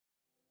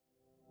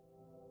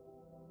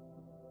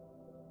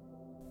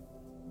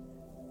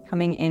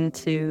Coming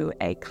into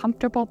a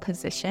comfortable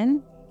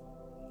position.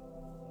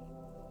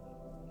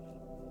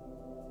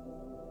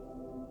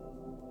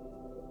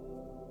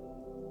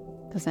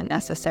 Doesn't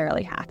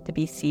necessarily have to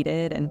be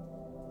seated, and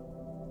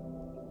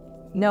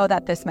know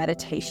that this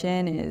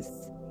meditation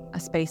is a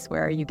space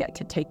where you get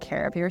to take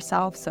care of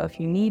yourself. So if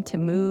you need to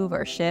move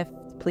or shift,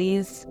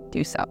 please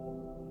do so.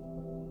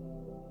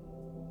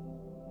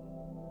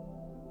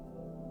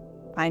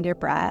 Find your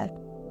breath.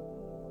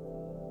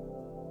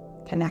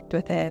 Connect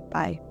with it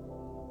by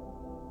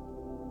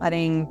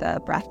letting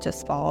the breath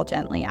just fall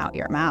gently out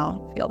your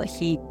mouth. Feel the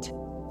heat.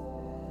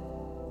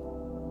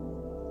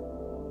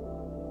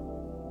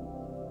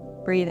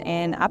 Breathe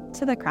in up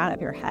to the crown of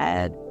your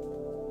head.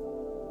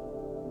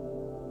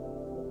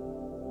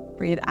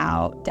 Breathe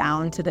out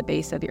down to the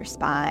base of your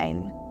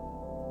spine.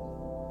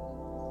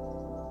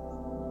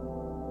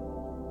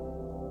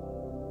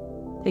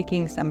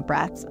 Taking some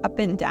breaths up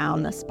and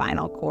down the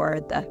spinal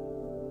cord, the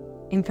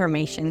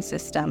information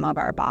system of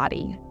our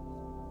body.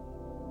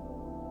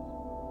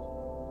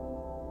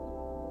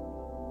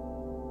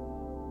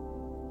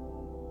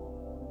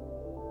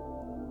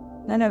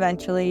 Then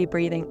eventually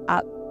breathing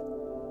up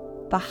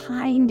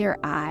behind your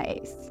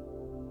eyes.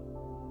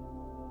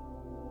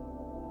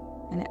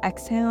 And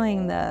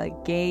exhaling, the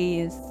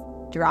gaze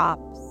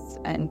drops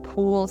and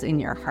pools in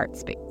your heart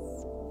space.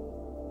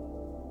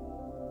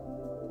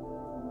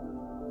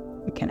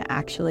 You can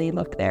actually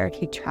look there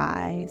if you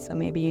try. So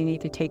maybe you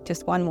need to take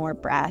just one more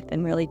breath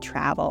and really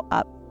travel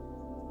up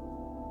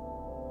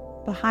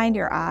behind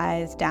your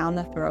eyes, down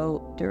the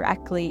throat,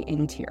 directly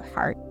into your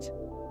heart.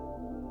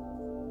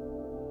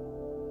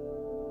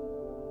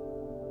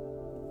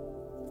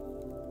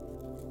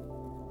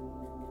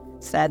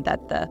 Said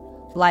that the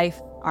life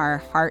our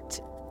heart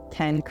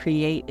can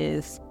create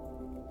is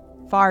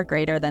far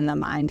greater than the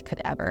mind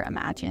could ever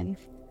imagine.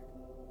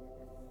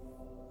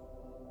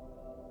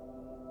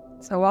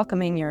 So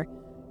welcoming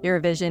your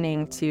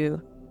visioning to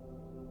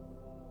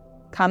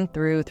come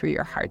through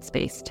your heart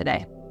space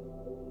today.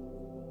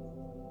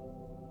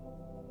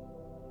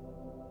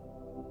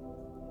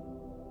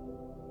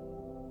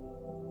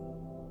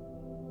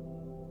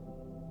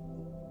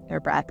 Your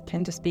breath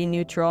can just be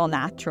neutral,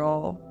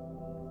 natural.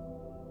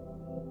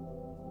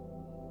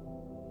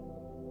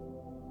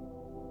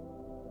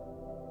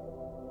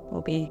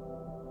 We'll be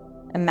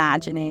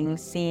imagining,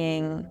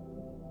 seeing,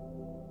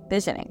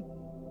 visioning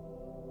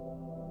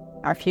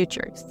our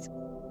futures.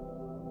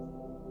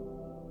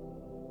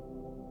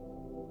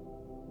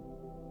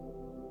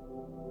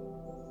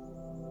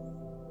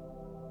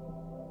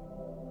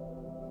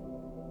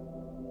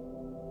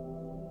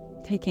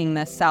 Taking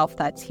the self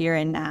that's here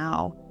and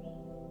now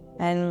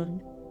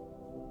and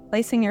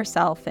placing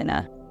yourself in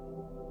a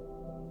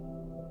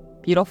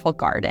beautiful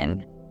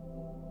garden.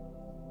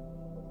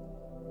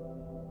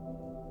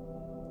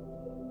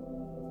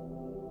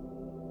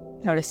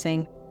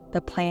 Noticing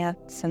the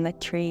plants and the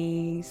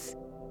trees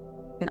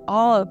and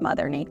all of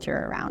Mother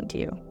Nature around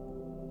you.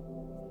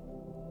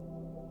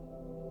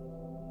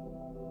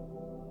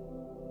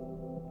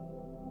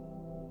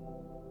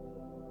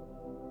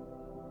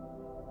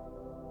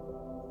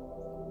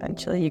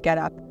 Eventually you get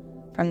up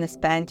from this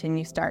bench and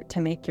you start to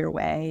make your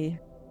way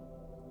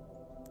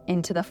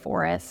into the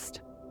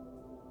forest.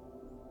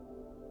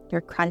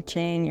 You're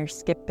crunching, you're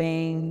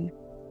skipping,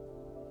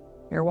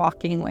 you're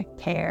walking with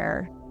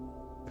care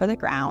for the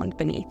ground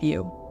beneath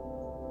you.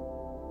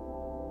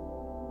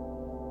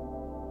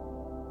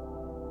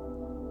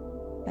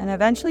 And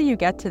eventually you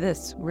get to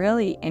this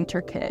really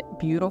intricate,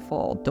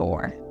 beautiful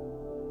door.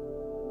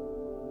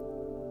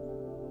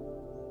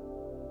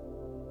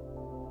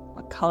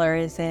 What color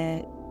is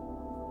it?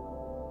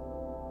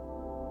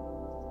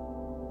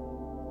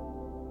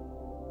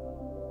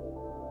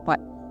 What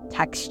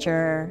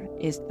texture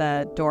is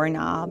the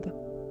doorknob?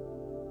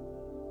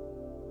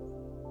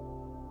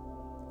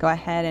 Go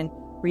ahead and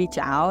reach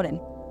out and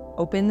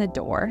open the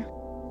door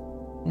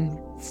and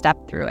step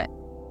through it.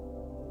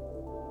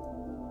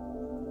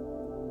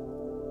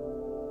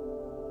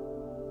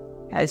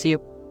 As you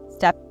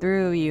step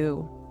through,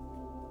 you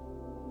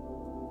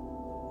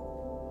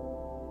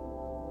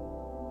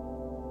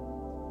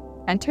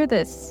enter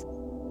this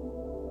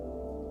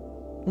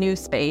new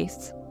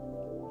space.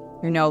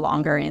 You're no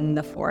longer in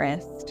the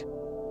forest.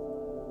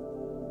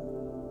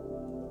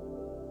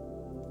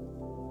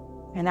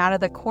 And out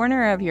of the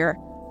corner of your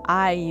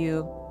eye,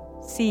 you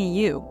see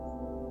you.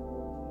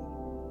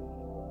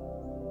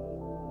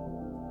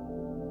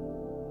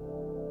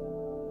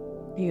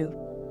 You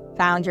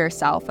found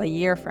yourself a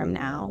year from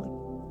now,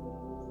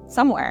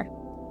 somewhere,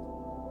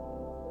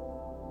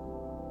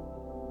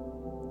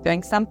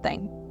 doing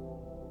something.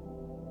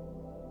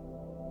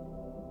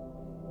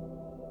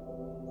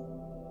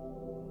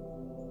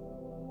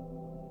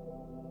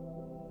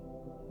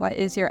 What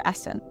is your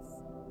essence?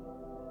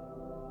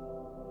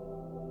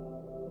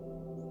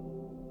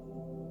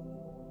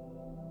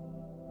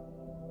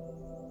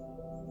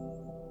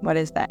 What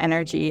is the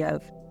energy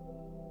of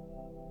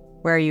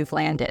where you've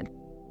landed?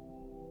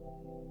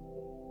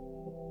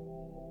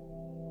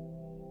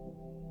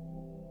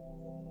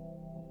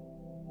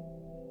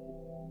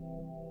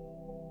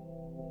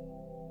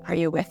 Are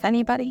you with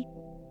anybody?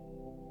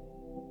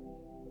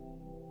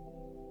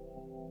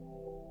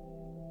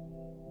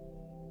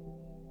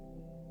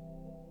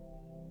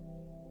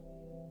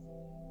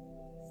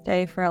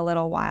 Stay for a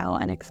little while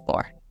and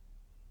explore.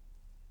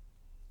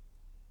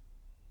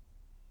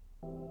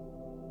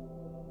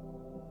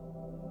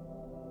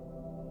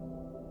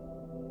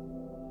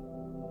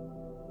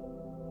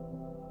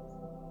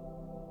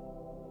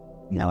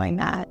 Knowing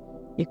that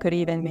you could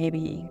even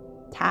maybe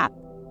tap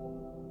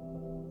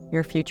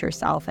your future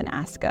self and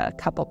ask a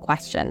couple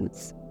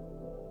questions.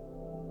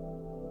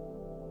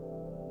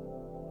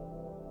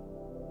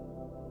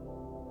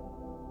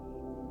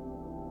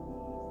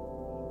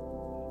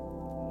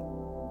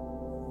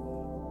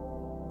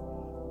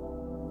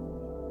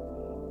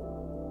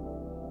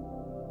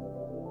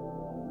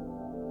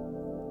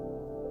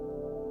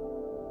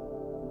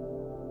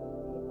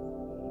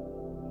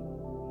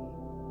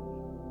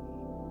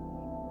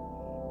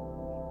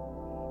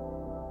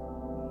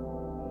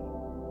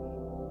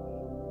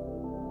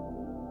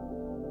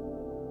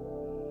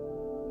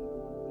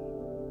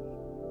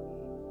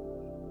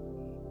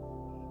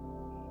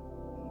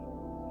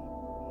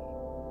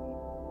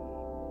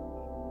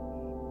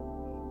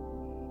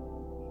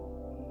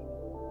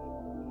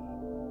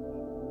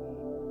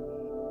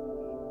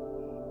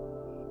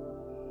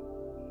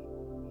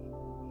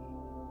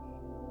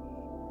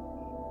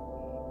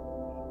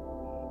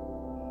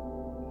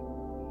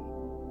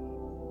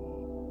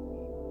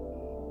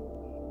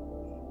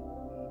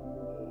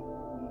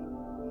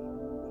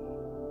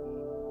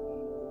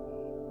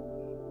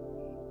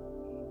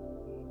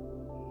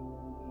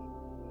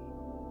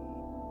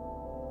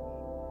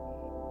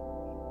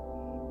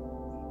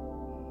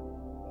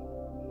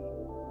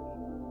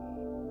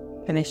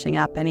 Finishing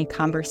up any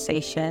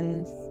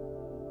conversations.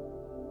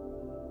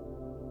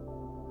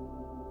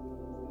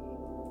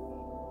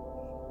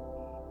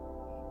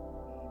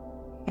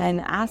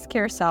 And ask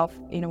yourself,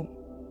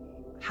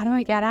 how do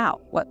I get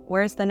out?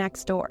 Where's the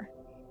next door?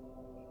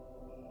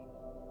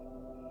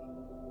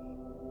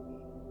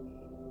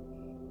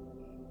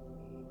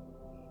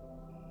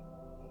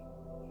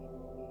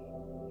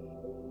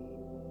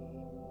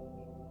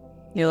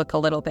 You look a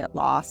little bit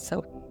lost,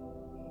 so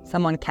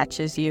someone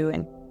catches you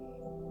and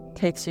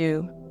takes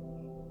you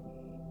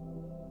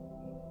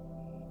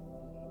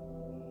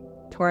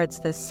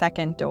towards this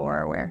second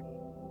door where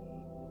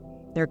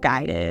they're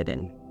guided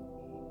and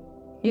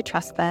you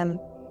trust them.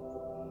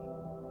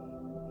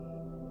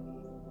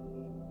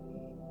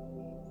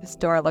 This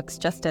door looks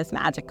just as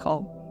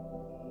magical,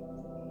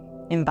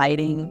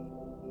 inviting,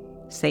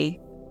 safe,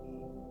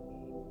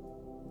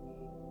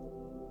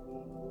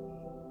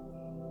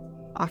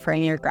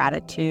 offering your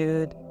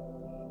gratitude.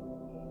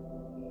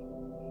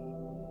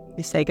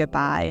 You say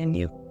goodbye and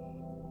you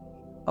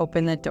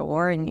open the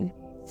door and you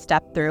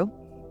step through.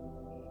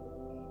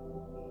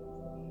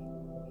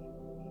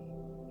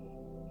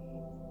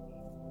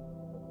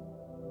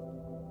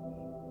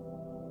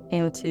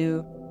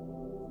 Into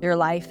your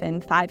life in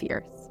 5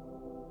 years.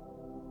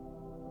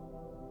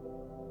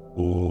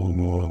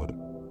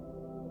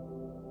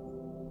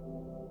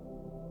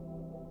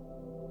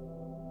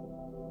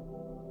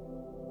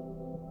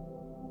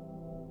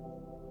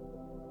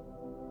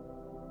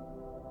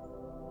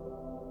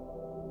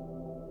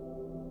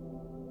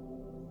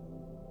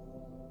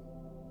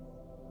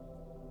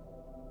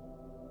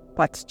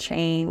 What's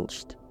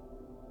changed?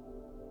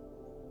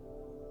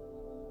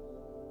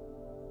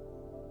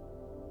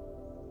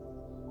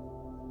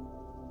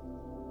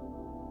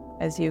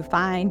 As you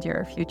find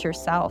your future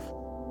self,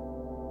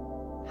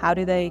 how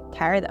do they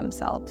carry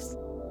themselves?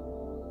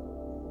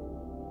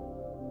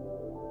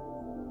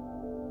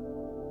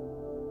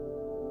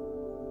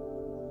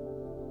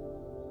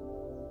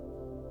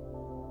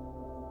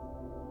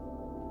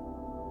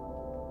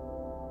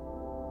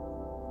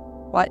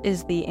 What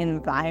is the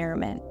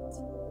environment?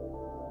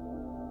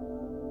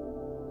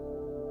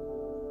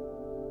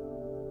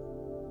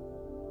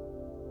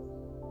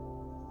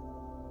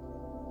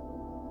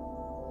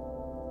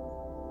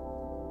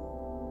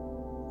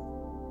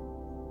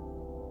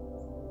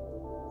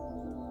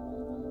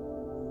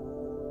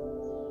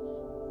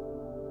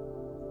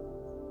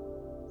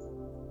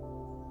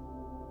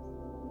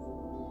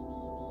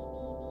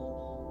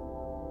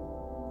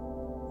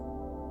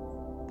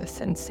 The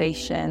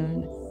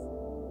sensations.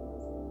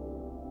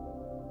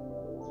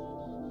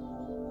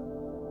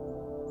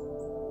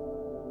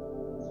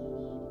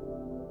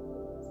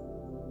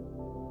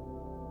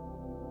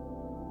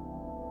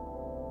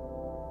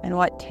 And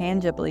what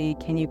tangibly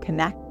can you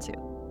connect to?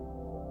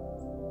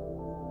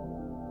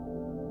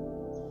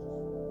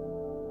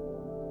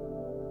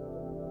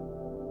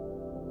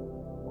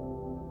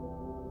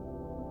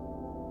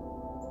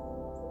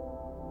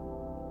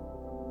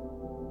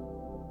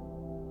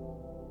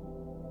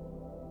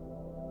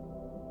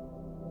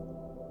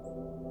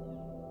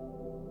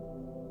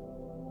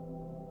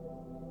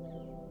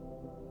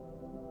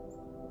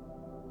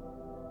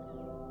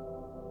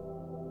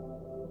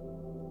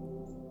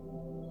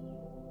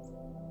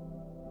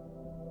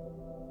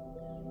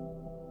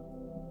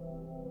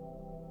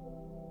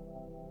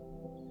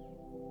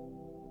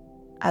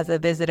 as a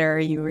visitor,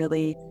 you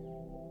really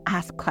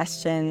ask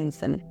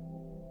questions and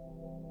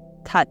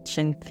touch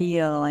and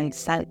feel and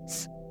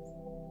sense.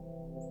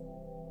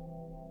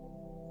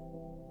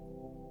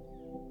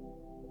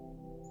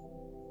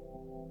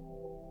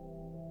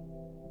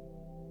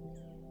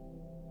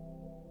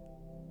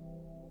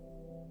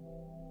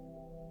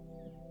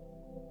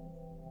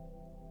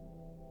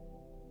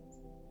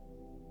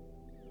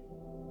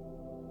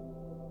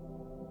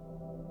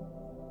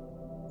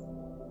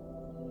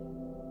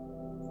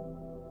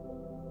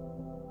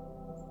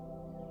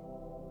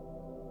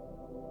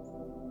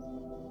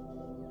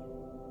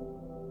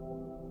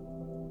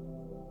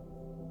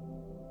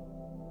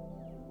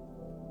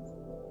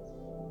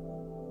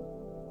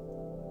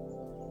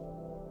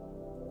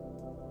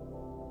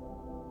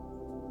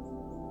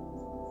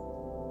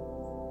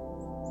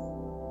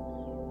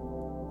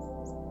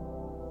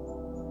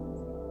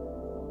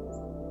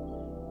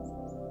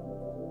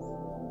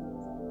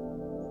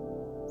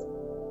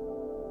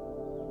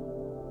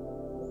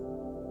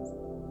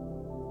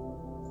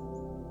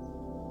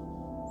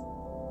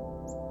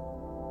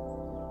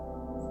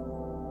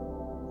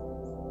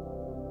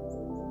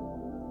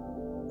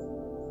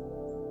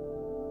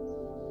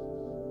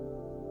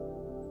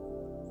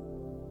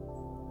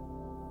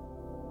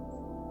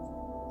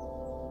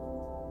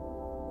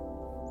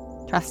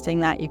 Trusting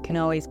that you can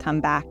always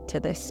come back to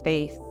this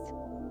space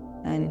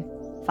and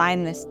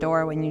find this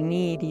door when you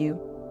need, you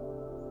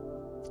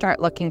start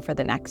looking for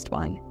the next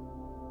one.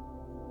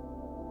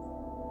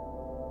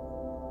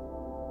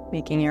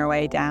 Making your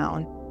way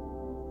down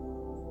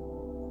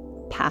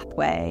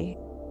pathway.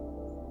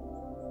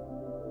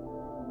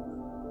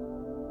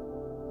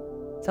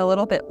 It's a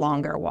little bit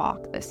longer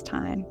walk this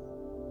time.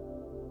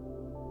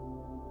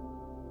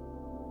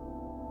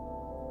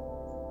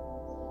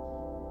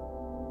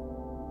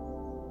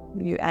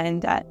 You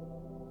end at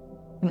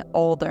an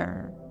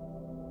older,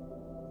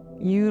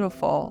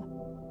 beautiful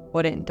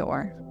wooden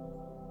door.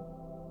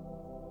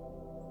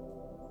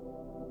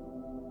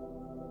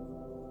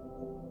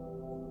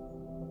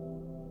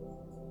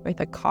 With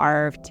a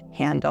carved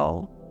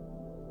handle.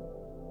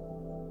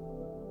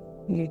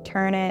 You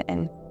turn it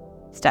and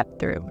step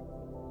through.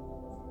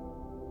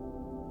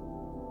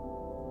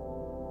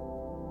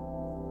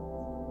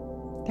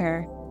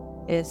 There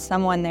is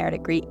someone there to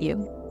greet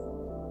you.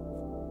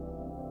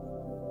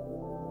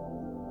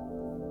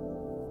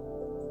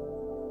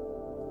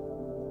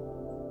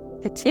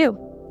 It's you.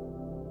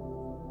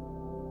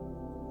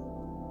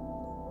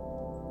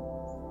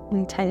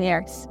 In 10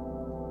 years.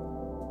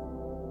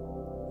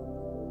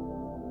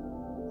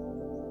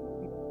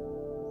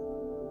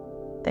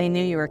 They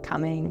knew you were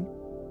coming.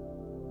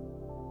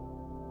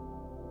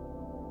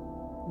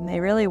 And they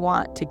really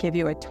want to give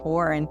you a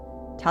tour and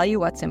tell you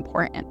what's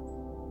important.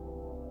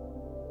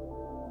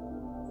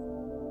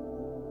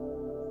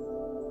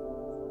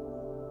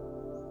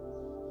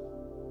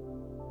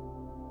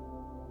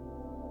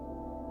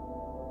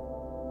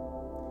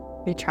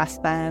 You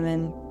trust them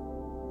and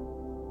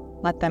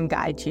let them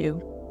guide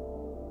you.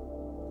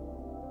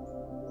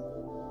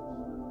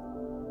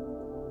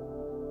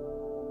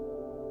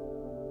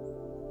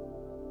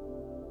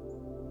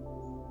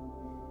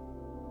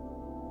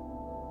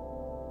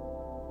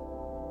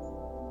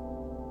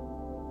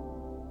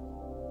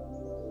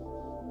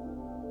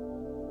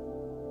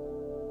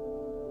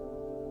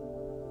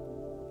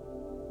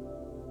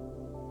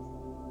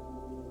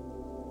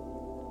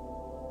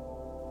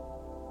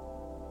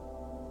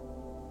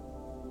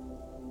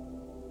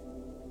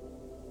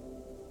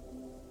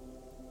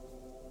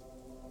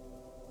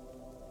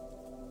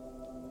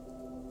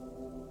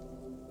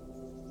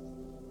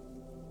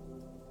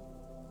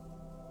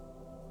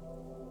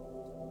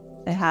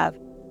 They have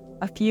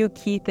a few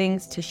key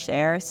things to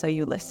share, so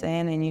you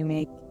listen and you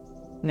make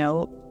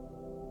note.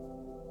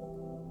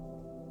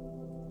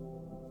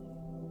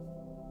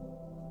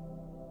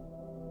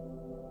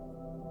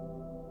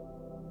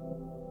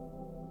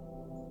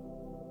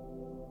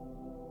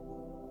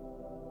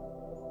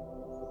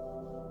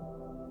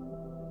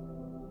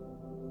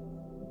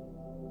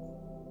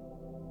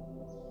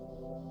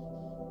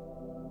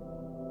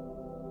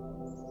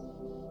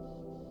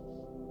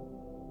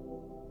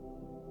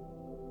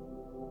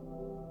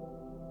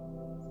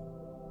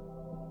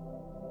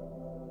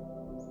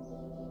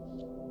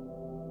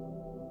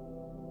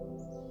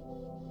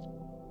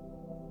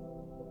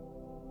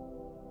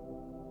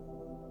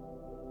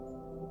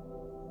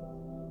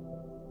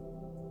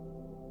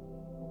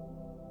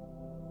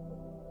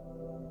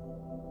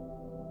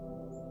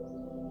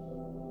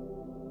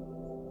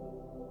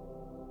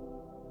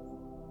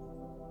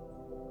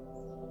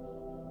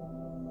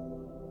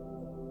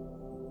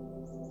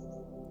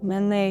 And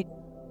then they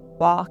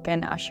walk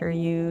and usher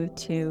you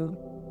to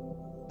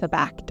the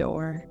back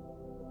door,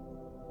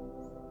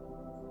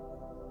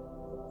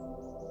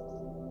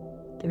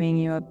 giving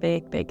you a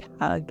big, big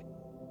hug.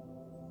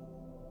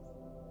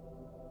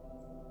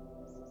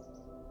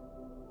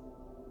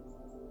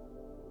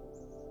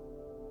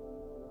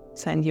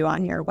 Send you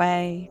on your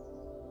way.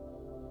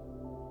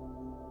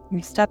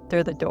 You step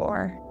through the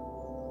door.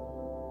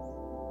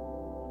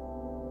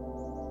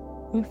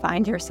 You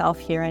find yourself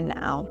here and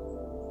now.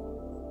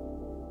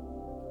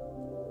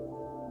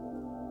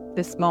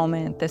 This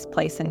moment, this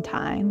place and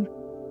time.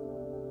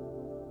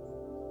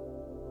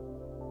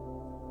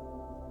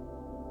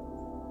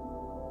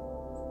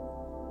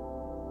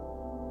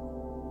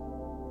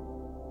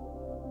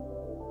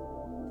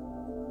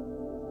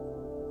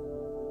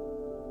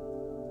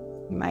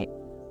 You might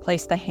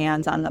place the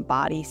hands on the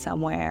body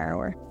somewhere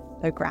or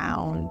the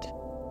ground.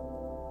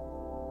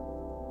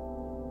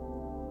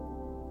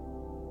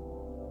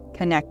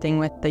 Connecting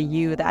with the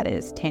you that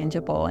is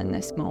tangible in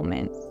this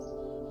moment.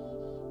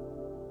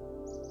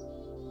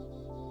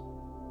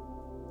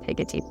 Take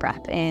a deep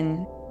breath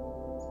in.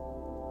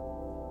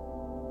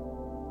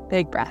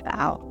 Big breath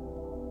out.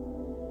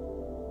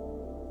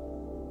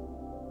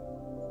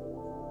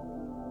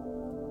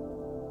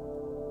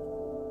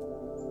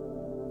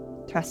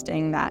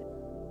 Trusting that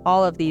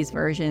all of these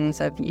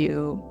versions of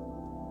you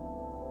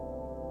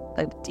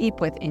live deep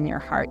within your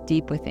heart,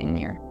 deep within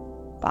your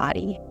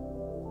body.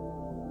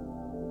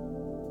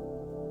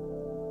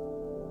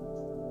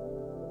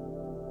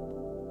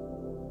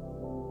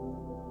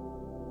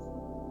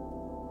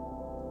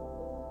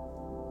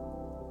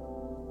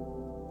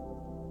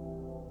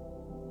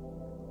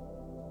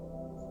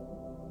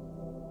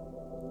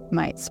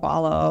 Might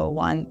swallow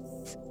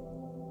once.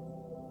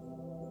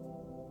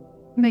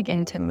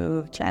 Begin to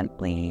move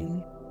gently.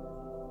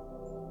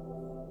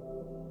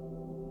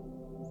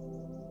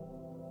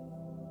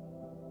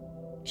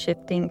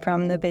 Shifting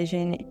from the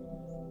vision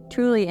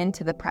truly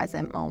into the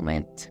present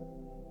moment.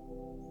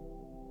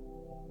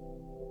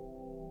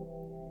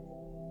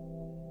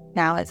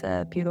 Now is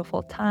a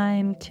beautiful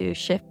time to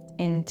shift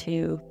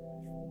into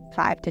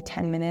 5 to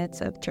 10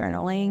 minutes of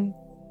journaling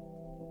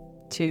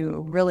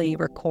to really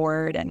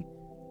record and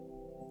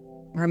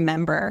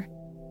remember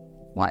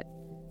what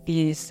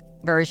these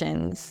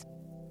versions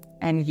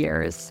and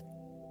years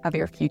of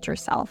your future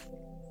self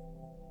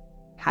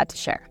had to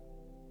share.